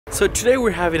So today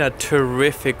we're having a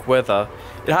terrific weather.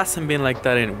 It hasn't been like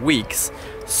that in weeks.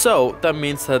 So that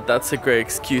means that that's a great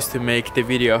excuse to make the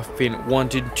video I've been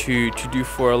wanting to do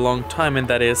for a long time, and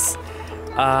that is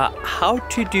how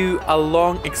to do a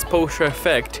long exposure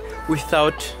effect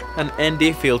without an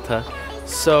ND filter.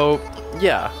 So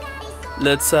yeah,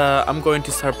 I'm going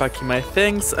to start packing my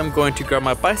things, I'm going to grab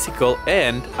my bicycle,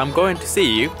 and I'm going to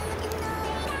see you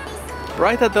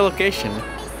right at the location.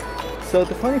 So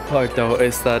the funny part though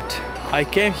is that I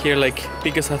came here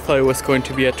because I thought it was going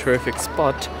to be a terrific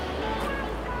spot,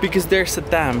 because there's a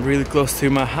dam really close to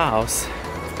my house,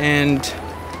 and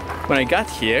when I got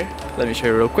here, let me show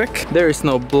you real quick, there is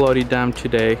no bloody dam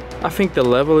today. I think the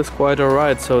level is quite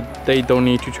alright, so they don't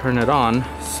need to turn it on,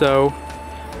 so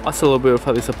that's a little bit of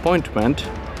a disappointment,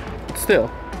 but still,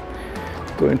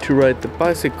 going to ride the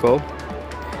bicycle,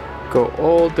 go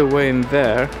all the way in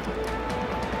there,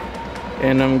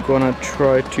 and I'm gonna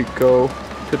try to go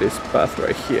to this path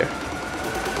right here.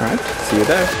 Alright, see you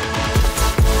there.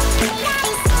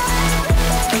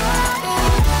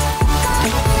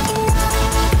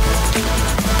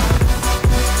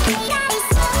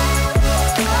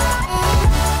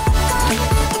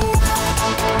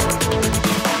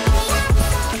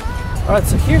 Alright,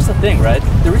 so here's the thing, right?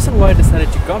 The reason why I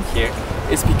decided to come here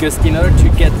is because in order to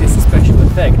get this special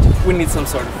effect, we need some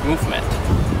sort of movement.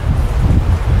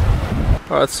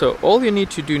 Alright, so all you need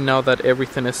to do now that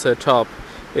everything is set up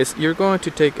is you're going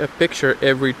to take a picture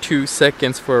every 2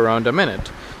 seconds for around a minute.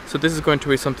 So this is going to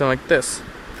be something like this.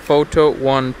 Photo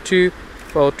 1, 2,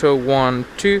 photo 1,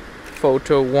 2,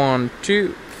 photo 1, 2,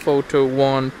 photo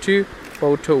 1, 2,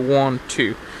 photo 1,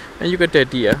 2. And you get the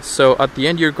idea. So at the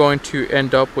end you're going to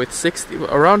end up with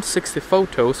around 60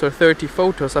 photos or 30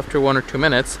 photos after 1 or 2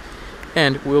 minutes,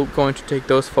 and we're going to take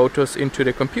those photos into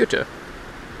the computer.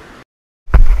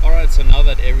 Alright, so now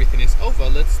that everything is over,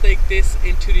 let's take this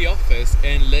into the office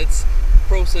and let's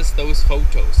process those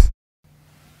photos.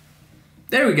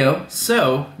 There we go.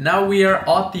 So now we are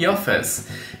at the office.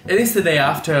 It is the day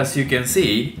after, as you can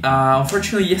see.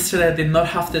 Unfortunately yesterday I did not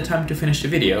have the time to finish the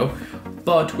video,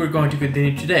 but we're going to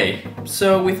continue today.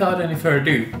 So without any further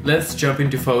ado, let's jump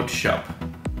into Photoshop.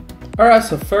 Alright,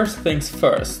 so first things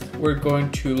first, we're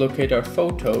going to locate our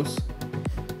photos.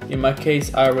 In my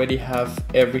case, I already have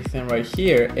everything right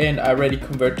here, and I already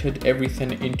converted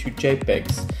everything into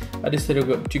JPEGs. I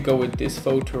decided to go with this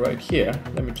photo right here.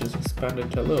 Let me just expand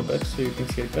it a little bit so you can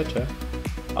see it better.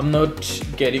 I'm not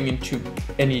getting into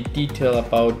any detail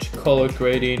about color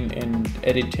grading and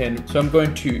editing, so I'm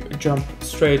going to jump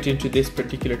straight into this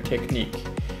particular technique.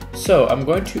 So I'm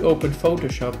going to open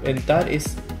Photoshop, and that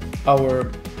is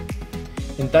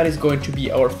going to be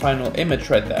our final image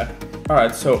right there.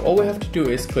 Alright, so all we have to do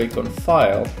is click on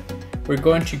File. We're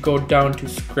going to go down to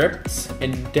Scripts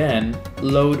and then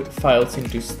Load Files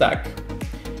into Stack.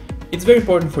 It's very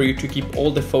important for you to keep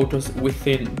all the photos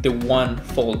within the one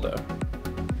folder.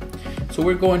 So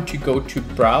we're going to go to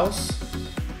Browse.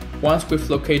 Once we've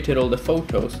located all the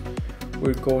photos,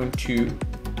 we're going to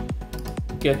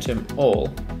get them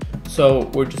all. So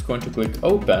we're just going to click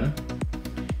Open.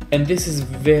 And this is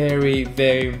very,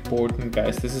 very important,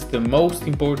 guys. This is the most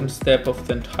important step of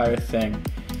the entire thing.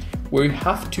 We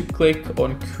have to click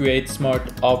on Create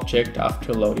Smart Object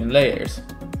after loading layers.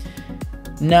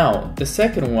 Now, the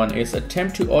second one is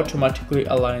attempt to automatically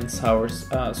align source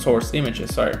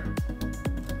images.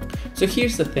 So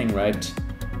here's the thing, right?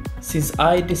 Since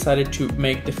I decided to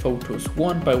make the photos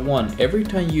one by one, every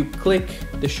time you click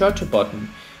the shutter button,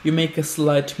 you make a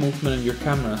slight movement on your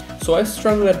camera. So I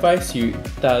strongly advise you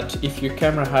that if your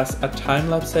camera has a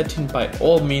time-lapse setting, by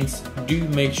all means do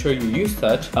make sure you use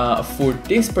that. For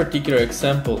this particular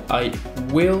example, I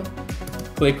will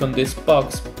click on this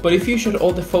box, but if you shoot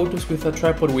all the photos with a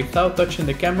tripod without touching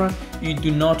the camera, you do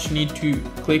not need to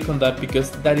click on that, because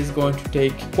that is going to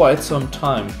take quite some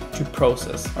time to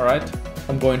process. Alright,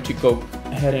 I'm going to go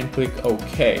ahead and click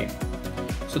OK.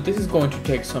 So this is going to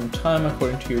take some time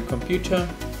according to your computer.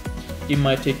 It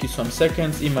might take you some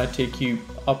seconds, it might take you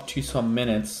up to some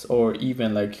minutes, or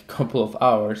even like a couple of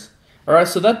hours. Alright,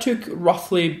 so that took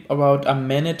roughly about a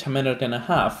minute and a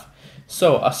half.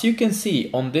 So as you can see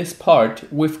on this part,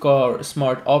 we've got our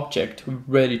smart object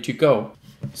ready to go.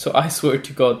 So I swear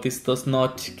to God, this does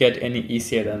not get any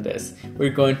easier than this. We're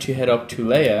going to head up to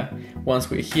Layer. Once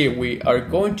we're here, we are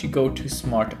going to go to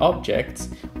Smart Objects.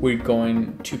 We're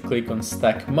going to click on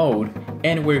Stack Mode,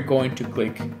 and we're going to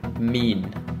click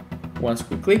Mean. Once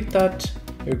we click that,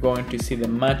 you're going to see the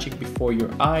magic before your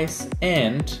eyes,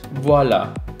 and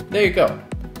voila, there you go.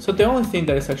 So the only thing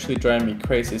that is actually driving me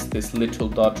crazy is this little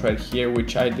dot right here,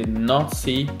 which I did not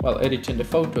see while editing the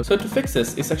photo. So to fix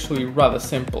this, it's actually rather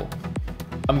simple.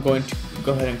 I'm going to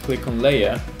go ahead and click on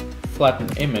layer, flatten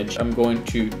image. I'm going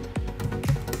to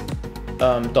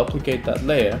duplicate that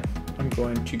layer. I'm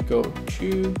going to go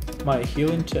to my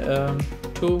healing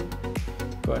tool,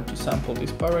 going to sample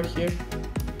this bar right here.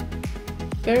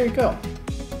 There you go,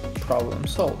 problem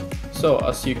solved. So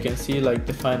as you can see, like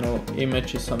the final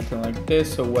image is something like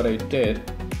this. So what I did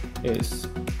is,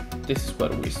 this is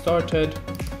what we started.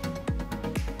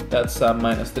 That's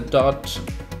minus the dot.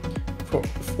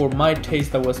 For my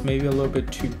taste, that was maybe a little bit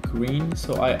too green,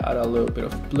 so I add a little bit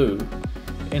of blue.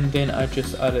 And then I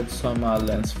just added some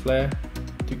lens flare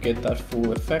to get that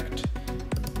full effect.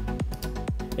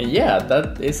 And yeah,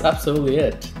 that is absolutely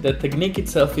it. The technique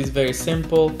itself is very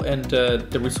simple, and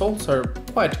the results are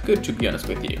quite good, to be honest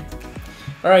with you.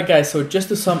 Alright guys, so just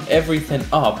to sum everything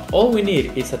up, all we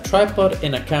need is a tripod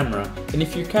and a camera. And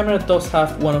if your camera does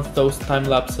have one of those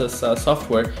time-lapses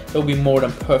software, that will be more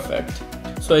than perfect.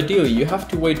 So ideally, you have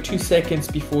to wait 2 seconds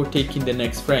before taking the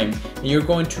next frame, and you're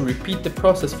going to repeat the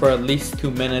process for at least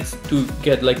 2 minutes to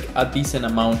get like a decent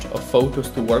amount of photos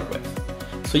to work with.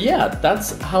 So yeah,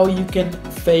 that's how you can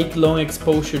fake long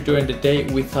exposure during the day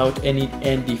without any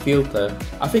ND filter.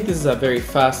 I think this is a very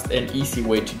fast and easy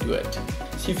way to do it.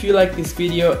 So if you like this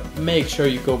video, make sure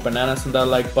you go bananas on that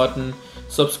like button,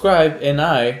 subscribe, and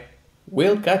I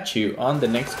will catch you on the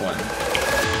next one.